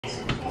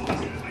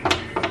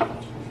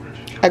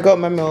I got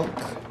my milk.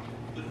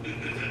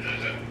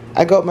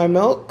 I got my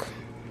milk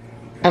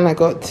and I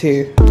got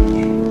two.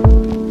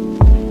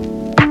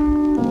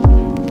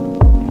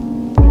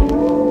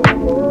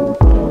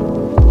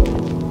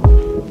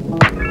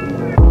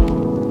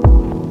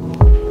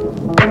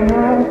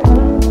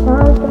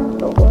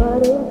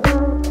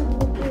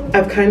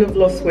 I've kind of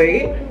lost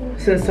weight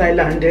since I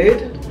landed.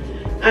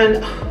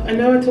 And I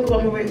know I talk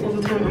about my weight all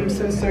the time, I'm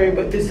so sorry,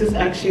 but this is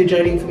actually a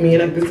journey for me.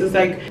 Like, this is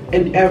like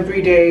an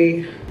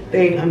everyday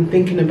thing I'm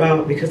thinking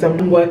about because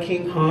I'm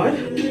working hard.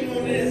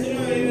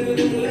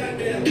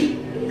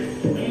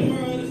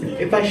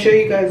 If I show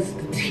you guys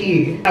the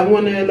tea, I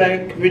want to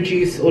like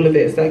reduce all of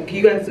this. Like,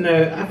 you guys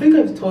know, I think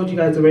I've told you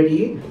guys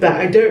already that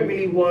I don't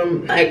really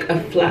want like a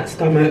flat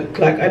stomach.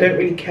 Like, I don't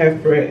really care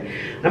for it.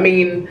 I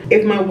mean,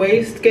 if my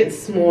waist gets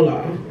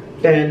smaller,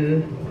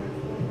 then,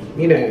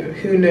 you know,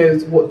 who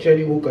knows what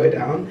journey will go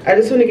down. I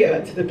just want to get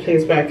back to the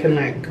place where I can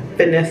like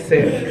finesse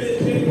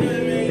it.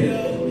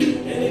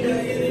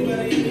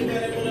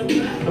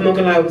 I'm not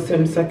gonna lie, obviously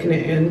I'm sucking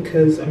it in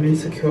because I'm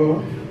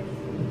insecure.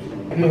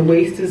 My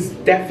waist has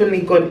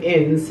definitely gone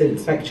in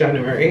since like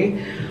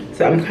January,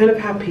 so I'm kind of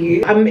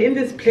happy. I'm in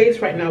this place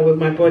right now with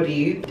my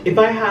body. If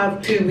I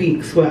have 2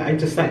 weeks where I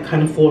just like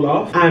kind of fall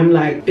off, I'm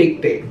like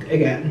big thick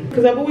again,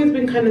 because I've always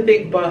been kind of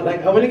thick, but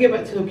like I want to get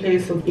back to a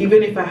place of,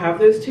 even if I have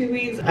those 2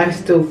 weeks, I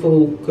still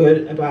feel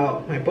good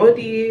about my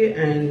body.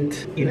 And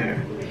you know,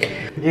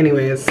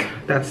 anyways,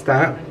 that's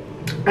that.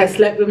 I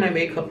slept with my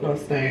makeup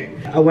last night.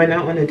 I went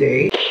out on a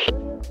date.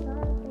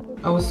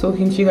 I was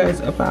talking to you guys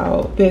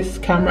about this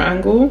camera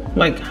angle,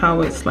 like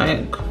how it's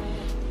like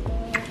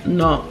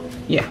not,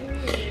 yeah,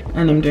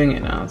 and I'm doing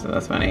it now, so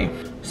that's funny.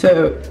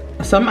 So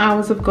some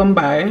hours have gone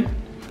by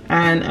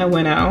and I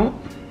went out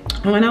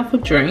for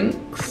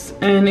drinks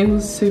and it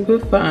was super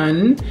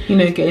fun, you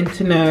know, getting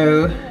to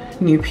know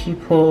new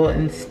people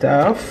and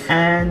stuff,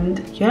 and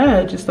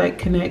yeah, just like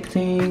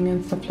connecting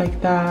and stuff like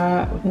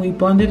that. We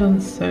bonded on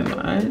so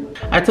much.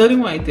 I told him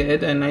what I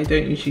did, and I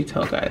don't usually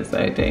tell guys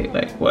that I date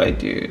like what I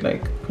do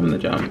like from the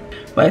jump,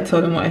 but I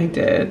told him what I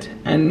did,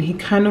 and he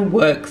kind of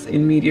works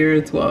in media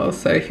as well,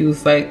 so he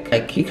was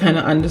like he kind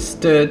of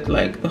understood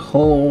like the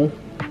whole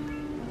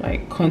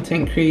like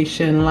content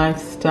creation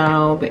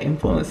lifestyle, the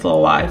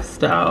influencer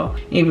lifestyle,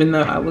 even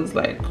though I was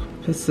like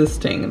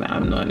persisting that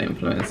I'm not an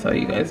influencer.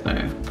 You guys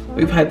know,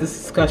 we've had this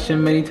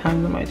discussion many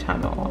times on my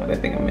channel. I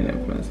don't think I'm an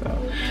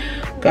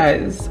influencer.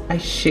 Guys, I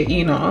shit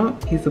you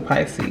not, he's a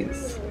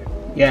Pisces,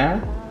 yeah?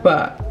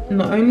 But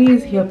not only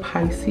is he a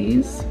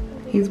Pisces,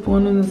 he's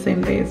born on the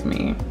same day as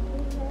me.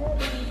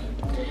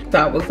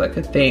 That was like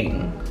a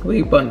thing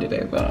we bonded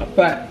over.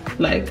 But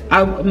like,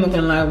 I'm not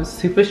gonna lie, I was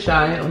super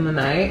shy on the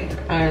night,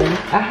 and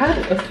I had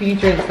a few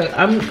drinks. Like,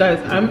 I'm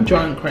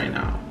drunk right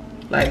now.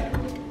 Like,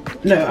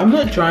 no, I'm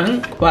not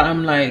drunk, but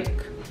I'm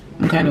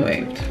kind of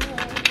waved.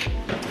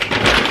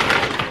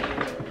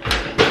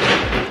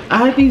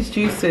 I had these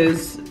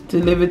juices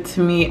delivered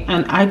to me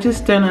and I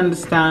just don't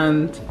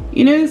understand.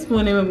 You know, this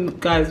morning when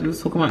guys was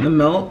talking about the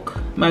milk,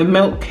 my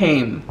milk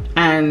came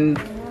and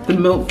the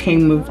milk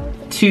came with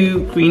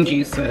 2 green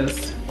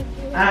juices.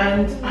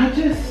 And I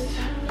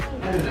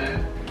don't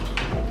know.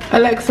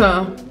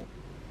 Alexa,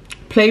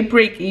 play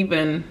Break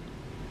Even.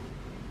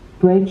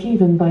 Break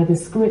Even by The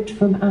Script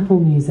from Apple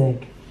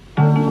Music.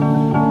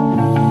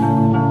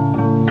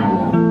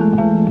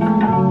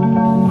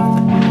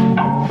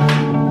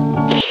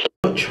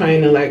 Not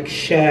trying to like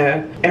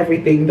share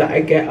everything that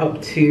I get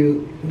up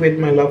to with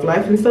my love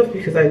life and stuff,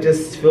 because I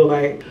just feel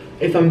like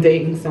if I'm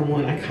dating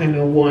someone, I kind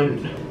of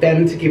want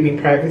them to give me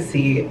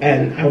privacy,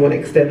 and I want to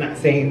extend that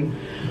same,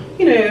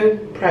 you know,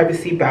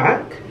 privacy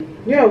back.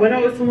 Yeah, I went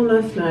out with someone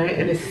last night,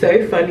 and it's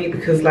so funny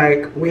because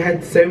like we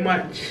had so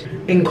much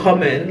in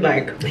common.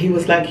 Like, he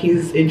was like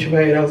he's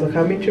introverted, I was like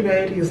I'm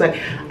introverted. He was like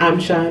I'm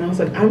shy, and I was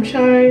like I'm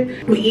shy.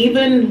 We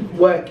even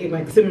work in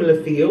like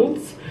similar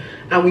fields,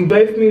 and we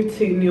both moved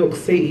to New York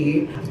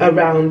City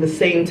around the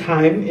same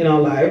time in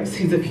our lives.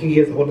 He's a few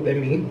years older than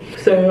me.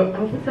 So I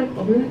was like,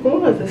 oh my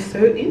god, that's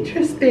so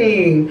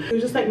interesting. We were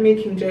just like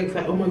making jokes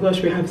like, oh my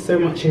gosh, we have so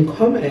much in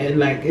common.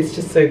 Like, it's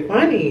just so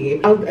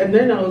funny. And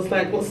then I was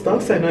like, what star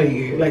sign are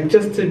you? Like,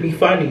 just to be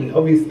funny,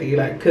 obviously,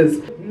 like,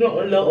 because not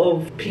a lot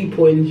of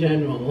people in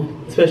general,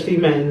 especially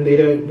men, they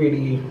don't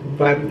really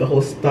vibe with the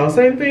whole star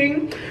sign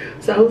thing.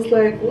 So I was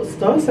like, what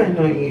star sign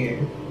are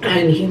you?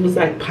 And he was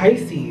like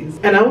Pisces.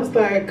 And I was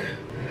like,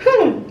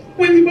 huh,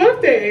 when's your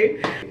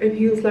birthday? And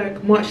he was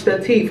like, March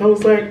 13th. I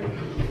was like,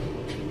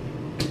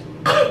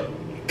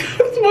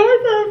 that's my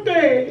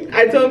birthday.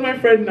 I told my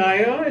friend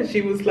Naya, and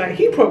she was like,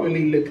 he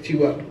probably looked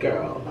you up,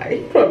 girl. Like,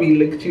 he probably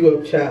looked you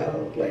up,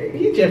 child. Like,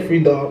 he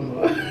Jeffrey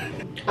Dahmer.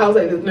 I was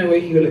like, there's no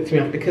way he would look me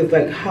up, because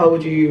like, how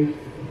would you,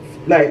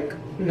 like,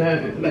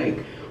 no,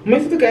 like,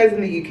 most of the guys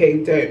in the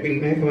UK don't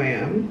really know who I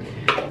am.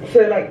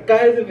 So like,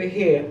 guys over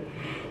here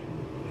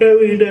don't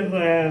really know who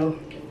I am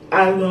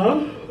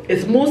either.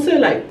 It's more so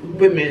like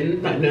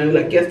women that know.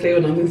 Like, yesterday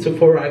when I was in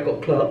Sephora, I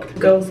got clocked. The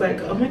girl was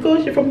like, oh my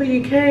gosh, you're from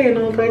the UK. And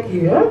I was like,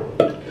 yeah,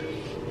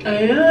 I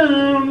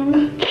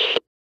am.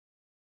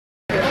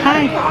 Hi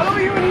Hi. I follow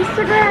you on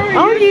Instagram.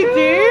 Oh, you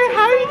do?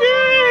 How are you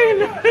doing?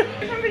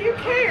 From the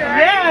UK, right?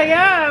 Yeah, I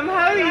am.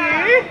 How are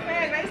you?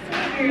 Hey,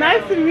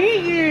 nice to meet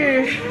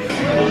you. Nice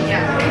to meet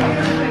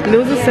you.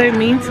 Those are so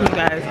mean to me,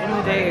 guys. Oh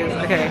my days.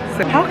 Okay,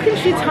 so how can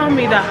she tell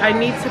me that I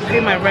need to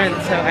pay my rent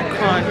so I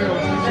can't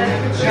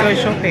go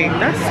shopping?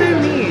 That's so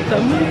mean. So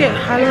I'm gonna get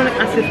hyaluronic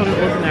acid from the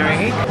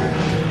Ordinary.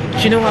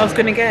 Do you know what I was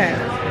gonna get?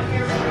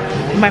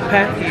 My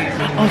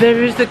perfume. Oh,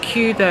 there is a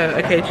queue though.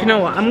 Okay, do you know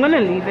what? I'm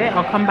gonna leave it.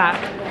 I'll come back.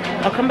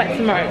 I'll come back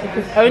tomorrow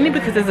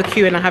because there's a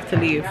queue and I have to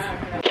leave.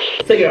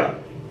 So yeah,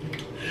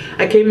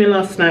 I came in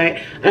last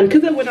night and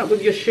because I went out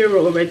with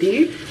Yoshiro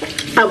already,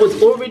 I was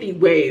already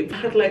waved. I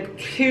had like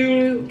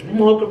 2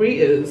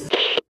 margaritas.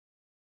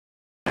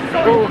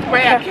 Oh,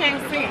 wait, I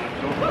can't see.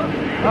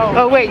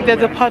 Oh wait,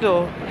 there's a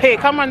puddle. Hey,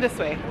 come on this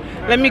way.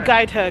 Let me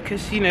guide her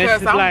because you know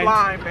she's blind.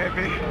 I'm blind,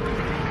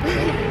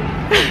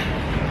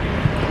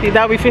 baby.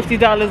 That'll be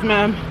 $50,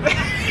 ma'am.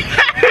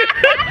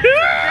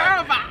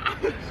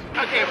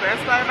 Okay, but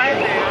let's start right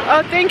there.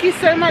 Oh, thank you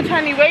so much,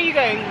 honey. Where are you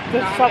going?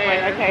 The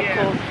subway. Okay, yeah.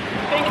 cool.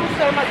 Thank you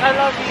so much. I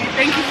love you.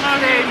 Thank you so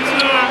much.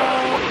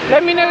 much.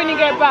 Let me know when you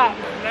get back.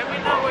 Let me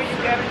know when you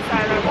get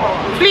inside the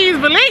car. Please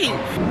believe.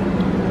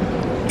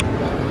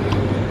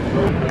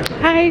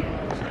 Hi.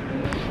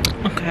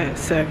 Okay,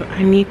 so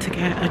I need to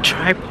get a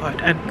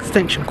tripod, an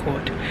extension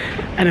cord,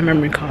 and a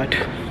memory card.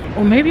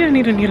 Or maybe I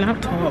need a new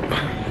laptop.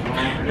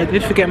 I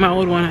did forget my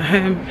old one at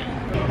home.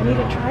 I need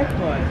a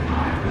tripod.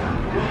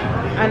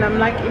 And I'm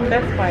like in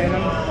Best Buy and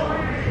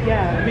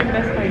I'm in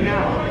Best Buy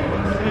now.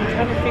 And I'm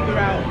trying to figure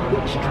out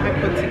which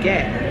tripod to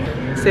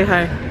get. Say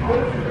hi.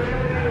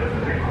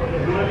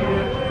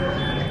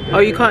 Oh,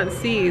 you can't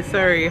see,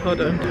 sorry,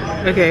 hold on.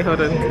 Okay, hold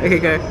on. Okay,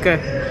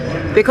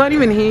 go. They can't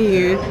even hear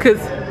you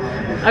because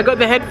I got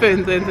the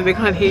headphones in so they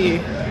can't hear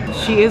you.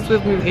 She is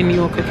with me in New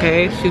York,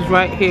 okay? She's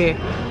right here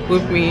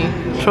with me,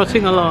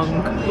 trotting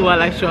along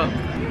while I shop.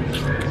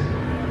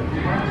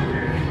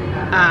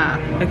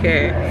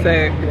 Okay,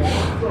 so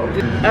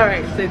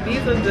alright, so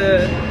these are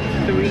the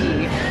 3.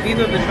 These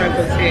are the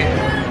tripods here.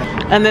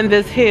 And then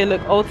there's here,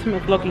 look,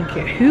 ultimate vlogging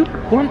kit. Who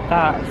want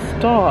that?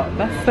 Stop,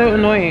 that's so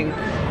annoying.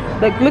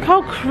 Like, look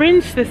how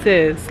cringe this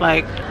is.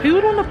 Like, who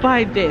would want to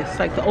buy this?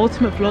 Like, the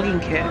ultimate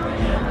vlogging kit.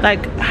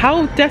 Like,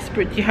 how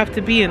desperate do you have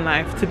to be in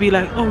life to be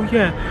like, oh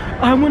yeah,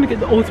 I want to get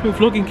the ultimate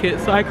vlogging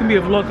kit so I can be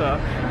a vlogger.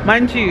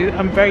 Mind you,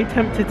 I'm very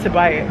tempted to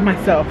buy it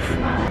myself.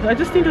 I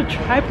just need a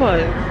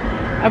tripod.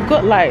 I've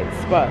got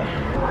lights, but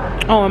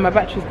oh, and my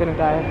battery's gonna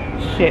die.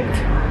 Shit.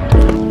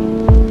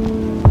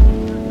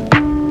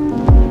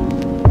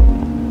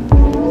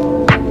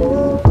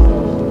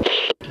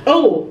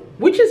 Oh,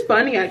 which is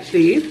funny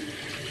actually.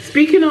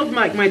 Speaking of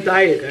like my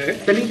diet though,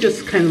 let me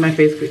just cleanse my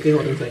face quickly.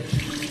 Hold on a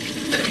second.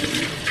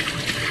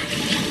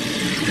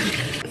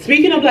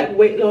 Speaking of like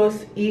weight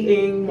loss,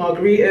 eating,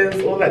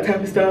 margaritas, all that type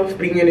of stuff,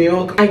 being in New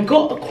York, I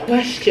got a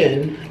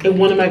question in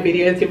one of my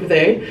videos the other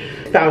day.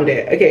 Found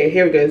it. Okay,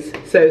 here it goes.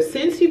 So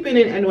since you've been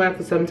in NY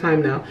for some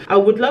time now, I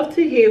would love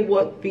to hear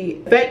what the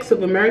effects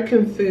of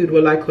American food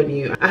were like on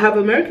you. I have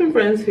American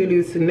friends who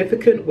lose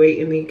significant weight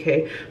in the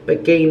UK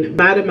but gain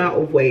mad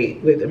amount of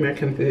weight with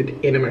American food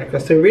in America.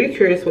 So really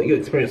curious what your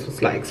experience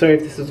was like. Sorry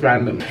if this is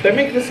random. Let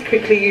me just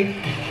quickly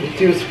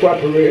do a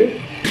scrubberoo.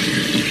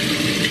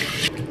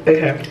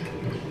 Okay.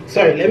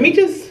 Sorry, let me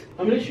just,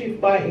 I'm literally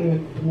fighting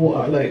with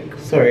water, like,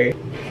 sorry.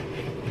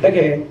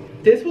 Okay,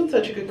 this was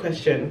such a good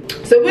question.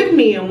 So with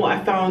me and what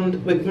I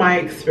found with my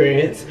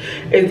experience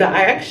is that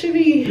I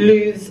actually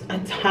lose a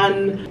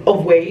ton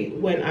of weight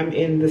when I'm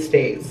in the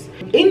States.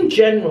 In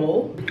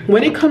general,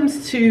 when it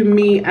comes to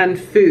me and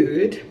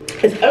food,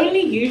 it's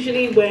only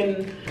usually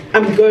when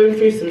I'm going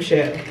through some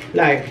shit,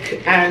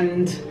 like,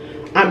 and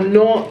I'm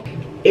not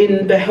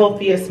in the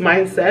healthiest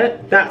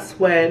mindset. That's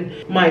when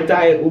my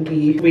diet will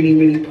be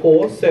really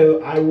poor.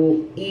 So I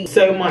will eat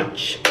so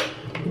much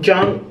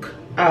junk,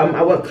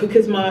 I won't cook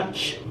as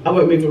much, I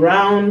won't move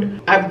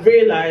around. I've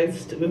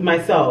realized with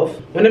myself,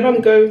 whenever I'm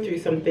going through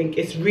something,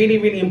 it's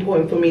really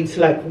important for me to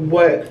like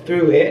work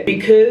through it,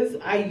 because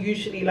I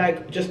usually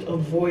like just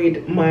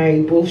avoid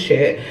my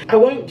bullshit. I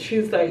won't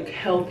choose like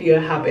healthier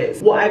habits.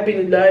 What I've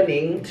been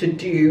learning to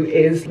do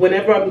is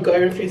whenever I'm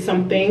going through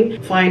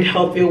something, find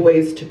healthier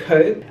ways to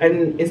cope,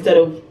 and instead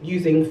of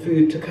using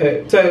food to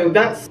cope. So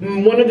that's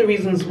one of the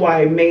reasons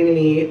why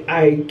mainly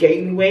I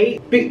gain weight.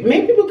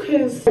 Maybe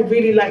because I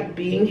really like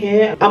being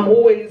here. I'm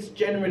always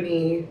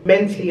generally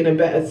mentally in a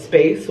better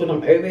space when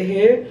I'm over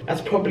here.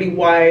 That's probably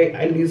why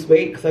I lose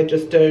weight, because I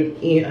just don't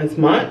eat as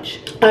much.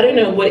 I don't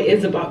know what it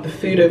is about the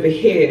food over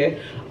here.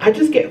 I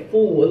just get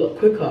full a lot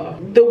quicker.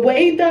 The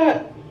way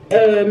that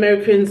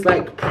Americans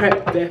like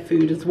prep their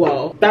food as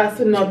well, that's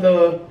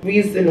another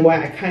reason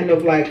why I kind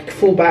of like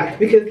fall back,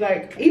 because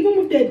like even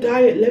with their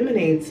diet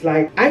lemonades,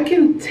 like I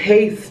can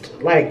taste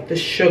like the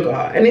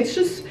sugar and it's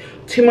just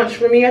too much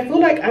for me. I feel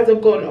like as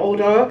I've gotten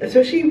older,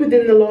 especially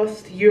within the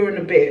last year and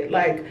a bit,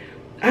 like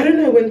I don't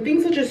know, when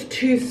things are just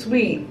too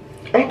sweet,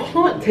 I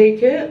can't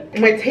take it.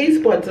 My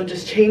taste buds are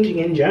just changing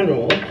in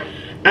general.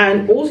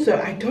 And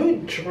also I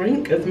don't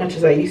drink as much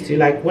as I used to.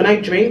 Like when I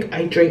drink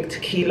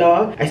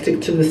tequila. I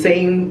stick to the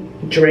same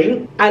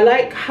drink. I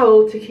like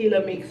how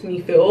tequila makes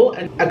me feel,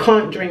 and I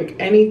can't drink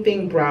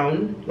anything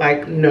brown.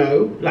 Like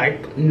no.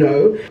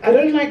 I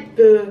don't like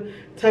the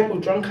type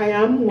of drunk I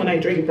am when I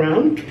drink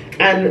brown,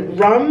 and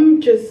rum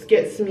just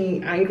gets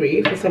me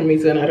angry for some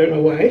reason. I don't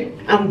know why.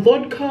 And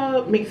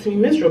vodka makes me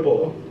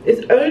miserable.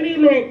 It's only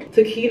like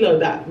tequila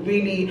that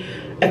really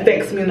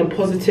affects me in a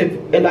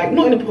positive, like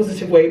not in a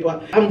positive way,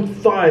 but I'm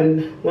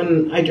fun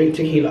when I drink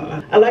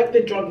tequila. I like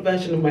the drunk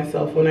version of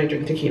myself when I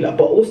drink tequila,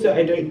 but also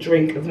I don't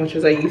drink as much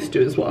as I used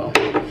to as well.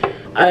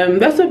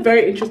 That's a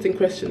very interesting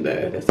question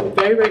though. That's a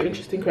very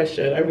interesting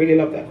question. I really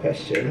love that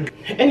question.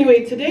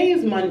 Anyway, today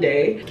is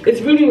Monday.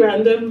 It's really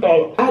random,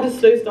 but I had a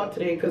slow start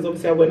today because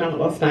obviously I went out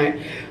last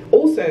night.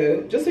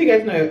 Also, just so you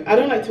guys know, I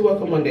don't like to work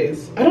on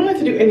Mondays. I don't like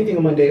to do anything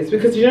on Mondays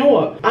because you know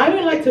what? I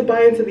don't like to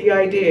buy into the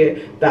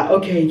idea that,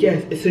 okay,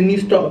 yes, it's a new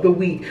start of the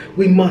week.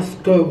 We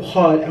must go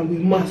hard and we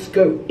must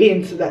go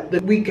into that. The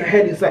week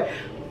ahead is like,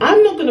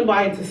 I'm not gonna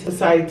buy into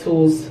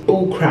societal's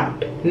bull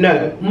crap.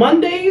 No,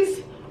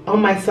 Mondays are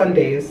my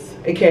Sundays.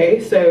 Okay,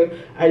 so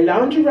I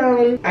lounge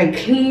around, I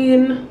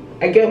clean,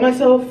 I get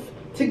myself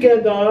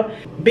together,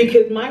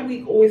 because my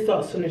week always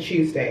starts on a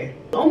Tuesday.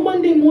 On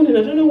Monday morning,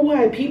 I don't know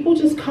why, people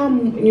just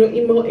come in your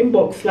email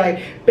inbox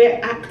like, they're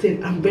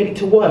active and ready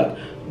to work.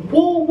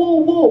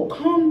 Whoa,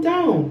 calm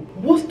down.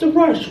 What's the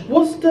rush?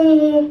 What's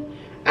the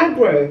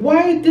aggro?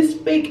 Why this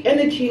fake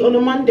energy on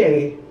a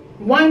Monday?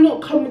 Why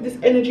not come with this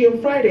energy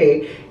on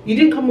Friday? You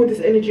didn't come with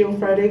this energy on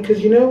Friday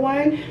because you know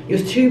why? You're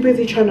too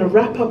busy trying to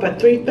wrap up at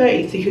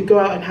 3:30 so you could go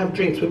out and have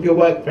drinks with your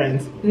work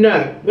friends.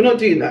 No, we're not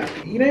doing that.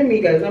 You know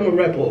me guys, I'm a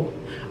rebel.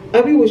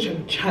 I'll be always trying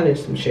to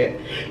challenge some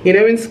shit. You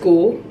know, in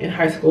school, in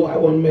high school, I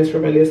won Most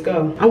Rebellious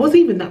Girl. I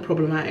wasn't even that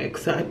problematic,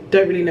 so I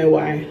don't really know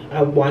why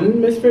I won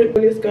Most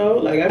Rebellious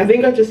Girl. Like, I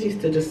think I just used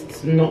to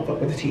just not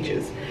fuck with the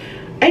teachers.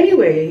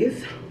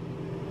 Anyways,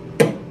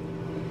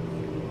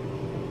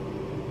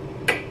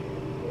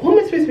 what am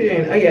I supposed to be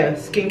doing? Oh yeah,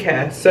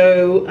 skincare.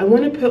 So I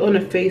want to put on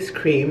a face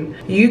cream.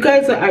 You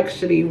guys are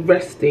actually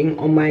resting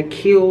on my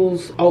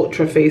Kiehl's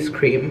Ultra Face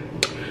Cream.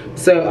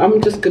 So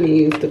I'm just gonna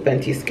use the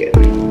Fenty Skin.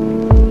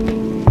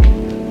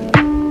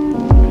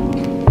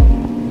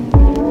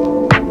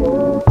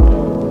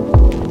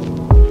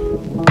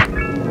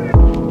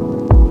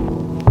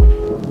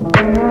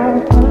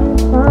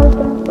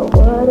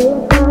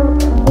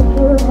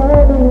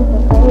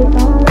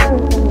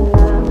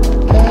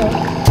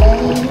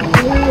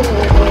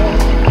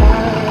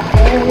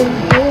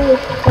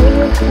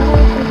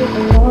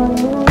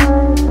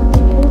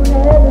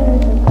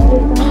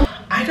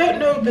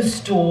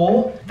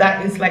 Store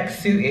that is like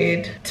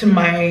suited to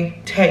my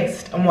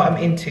taste and what I'm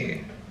into,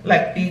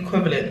 like the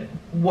equivalent,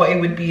 what it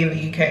would be in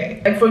the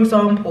UK. Like for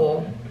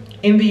example,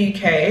 in the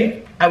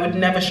UK, I would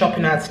never shop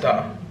in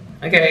Asda,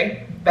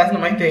 okay? That's not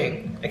my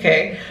thing,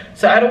 okay?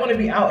 So I don't want to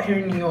be out here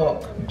in New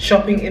York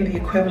shopping in the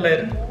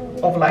equivalent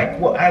of like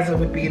what Asda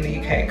would be in the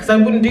UK, because I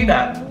wouldn't do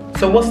that.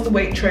 So what's the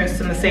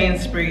Waitrose and the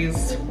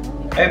Sainsbury's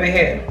over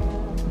here?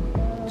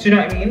 Do you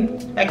know what I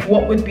mean? Like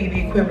what would be the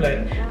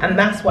equivalent? And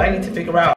that's what I need to figure out.